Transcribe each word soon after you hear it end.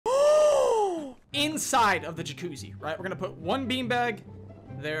inside of the jacuzzi, right? We're gonna put one beanbag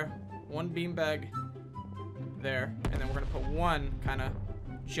there, one beanbag there, and then we're gonna put one kind of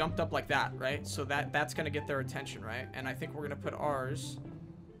jumped up like that, right? So that's gonna get their attention, right? And I think we're gonna put ours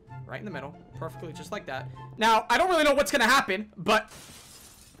right in the middle, perfectly just like that. Now, I don't really know what's gonna happen, but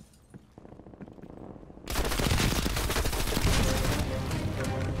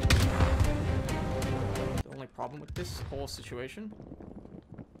the only problem with this whole situation.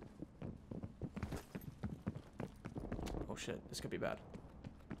 Oh shit, this could be bad.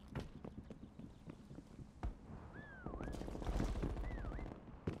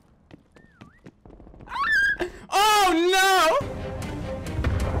 Oh no!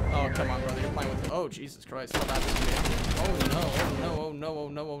 Oh, come on, brother. You're playing with... Oh, Jesus Christ. How bad this can be. Oh, no. Oh, no. Oh, no. Oh,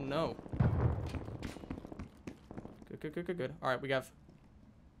 no. Oh, no. Good. All right, we have...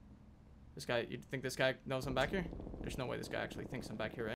 This guy... You think this guy knows I'm back here? There's no way this guy actually thinks I'm back here, right?